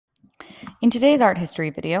In today's art history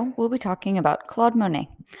video, we'll be talking about Claude Monet,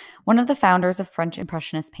 one of the founders of French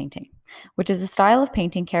Impressionist painting, which is a style of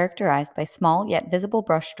painting characterized by small yet visible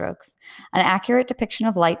brushstrokes, an accurate depiction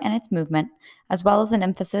of light and its movement, as well as an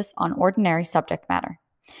emphasis on ordinary subject matter.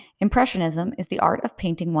 Impressionism is the art of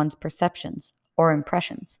painting one's perceptions, or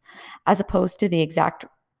impressions, as opposed to the exact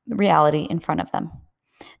reality in front of them.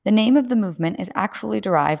 The name of the movement is actually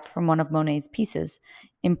derived from one of Monet's pieces,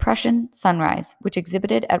 Impression Sunrise, which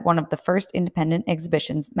exhibited at one of the first independent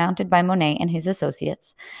exhibitions mounted by Monet and his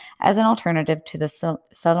associates as an alternative to the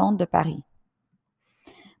Salon de Paris.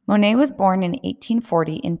 Monet was born in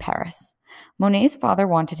 1840 in Paris. Monet's father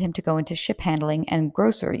wanted him to go into ship handling and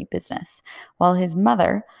grocery business, while his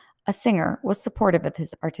mother, a singer, was supportive of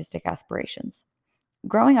his artistic aspirations.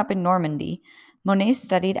 Growing up in Normandy, Monet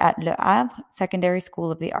studied at Le Havre Secondary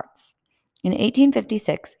School of the Arts. In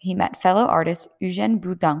 1856, he met fellow artist Eugène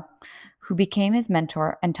Boudin, who became his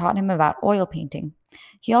mentor and taught him about oil painting.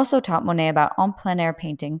 He also taught Monet about en plein air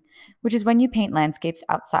painting, which is when you paint landscapes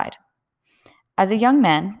outside. As a young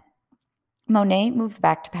man, Monet moved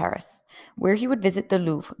back to Paris, where he would visit the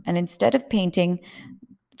Louvre, and instead of painting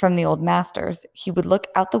from the old masters, he would look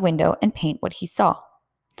out the window and paint what he saw.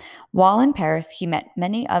 While in Paris, he met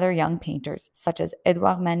many other young painters, such as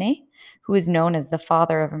Edouard Manet, who is known as the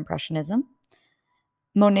father of Impressionism.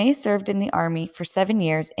 Monet served in the army for 7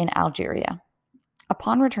 years in Algeria.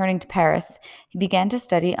 Upon returning to Paris, he began to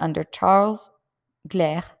study under Charles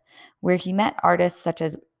Gleyre, where he met artists such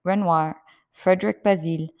as Renoir, Frederic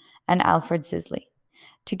Bazille, and Alfred Sisley.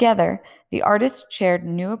 Together, the artists shared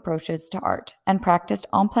new approaches to art and practiced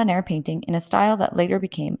en plein air painting in a style that later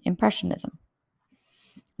became Impressionism.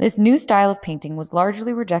 This new style of painting was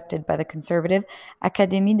largely rejected by the conservative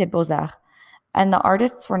Académie des Beaux-Arts, and the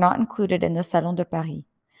artists were not included in the Salon de Paris.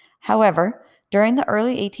 However, during the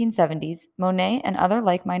early 1870s, Monet and other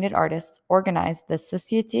like-minded artists organized the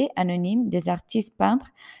Société Anonyme des Artistes Peintres,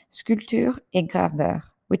 Sculpteurs et Graveurs,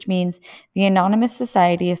 which means the Anonymous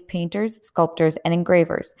Society of Painters, Sculptors, and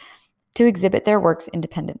Engravers, to exhibit their works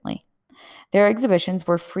independently. Their exhibitions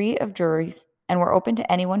were free of juries and were open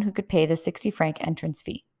to anyone who could pay the 60-franc entrance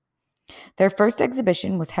fee. Their first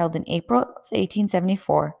exhibition was held in April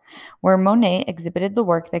 1874, where Monet exhibited the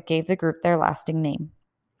work that gave the group their lasting name.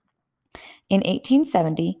 In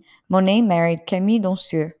 1870, Monet married Camille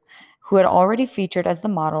Dancieux, who had already featured as the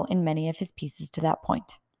model in many of his pieces to that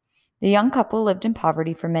point. The young couple lived in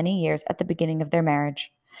poverty for many years at the beginning of their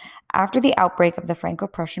marriage. After the outbreak of the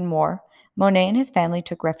Franco-Prussian War, Monet and his family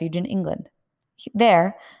took refuge in England.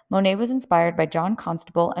 There, Monet was inspired by John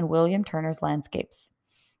Constable and William Turner's landscapes.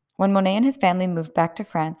 When Monet and his family moved back to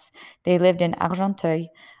France, they lived in Argenteuil,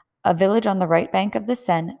 a village on the right bank of the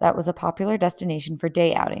Seine that was a popular destination for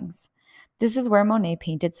day outings. This is where Monet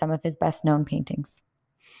painted some of his best-known paintings.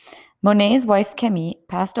 Monet's wife Camille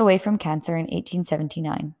passed away from cancer in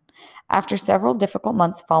 1879. After several difficult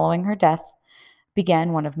months following her death,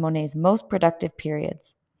 began one of Monet's most productive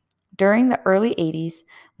periods. During the early 80s,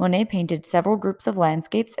 Monet painted several groups of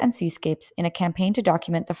landscapes and seascapes in a campaign to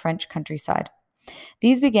document the French countryside.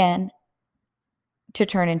 These began to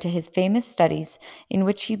turn into his famous studies, in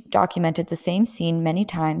which he documented the same scene many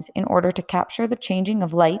times in order to capture the changing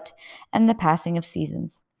of light and the passing of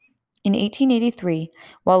seasons. In 1883,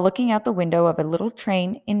 while looking out the window of a little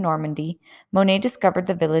train in Normandy, Monet discovered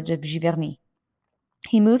the village of Giverny.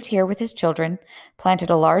 He moved here with his children, planted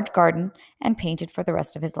a large garden, and painted for the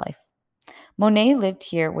rest of his life. Monet lived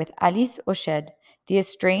here with Alice Hoched, the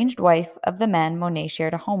estranged wife of the man Monet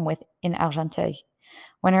shared a home with in Argenteuil.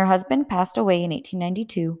 When her husband passed away in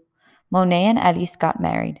 1892, Monet and Alice got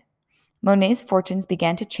married. Monet's fortunes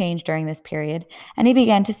began to change during this period, and he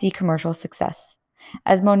began to see commercial success.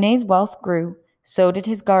 As Monet's wealth grew, so did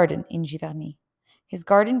his garden in Giverny. His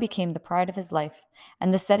garden became the pride of his life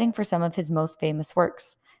and the setting for some of his most famous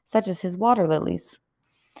works, such as his water lilies.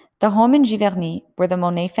 The home in Giverny, where the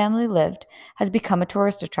Monet family lived, has become a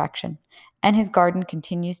tourist attraction, and his garden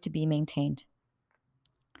continues to be maintained.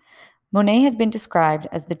 Monet has been described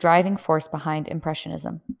as the driving force behind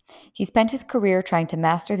Impressionism. He spent his career trying to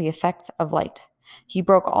master the effects of light. He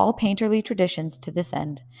broke all painterly traditions to this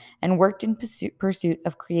end, and worked in pursuit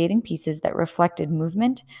of creating pieces that reflected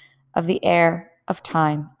movement of the air, of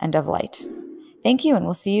time, and of light. Thank you, and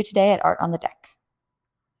we'll see you today at Art on the Deck.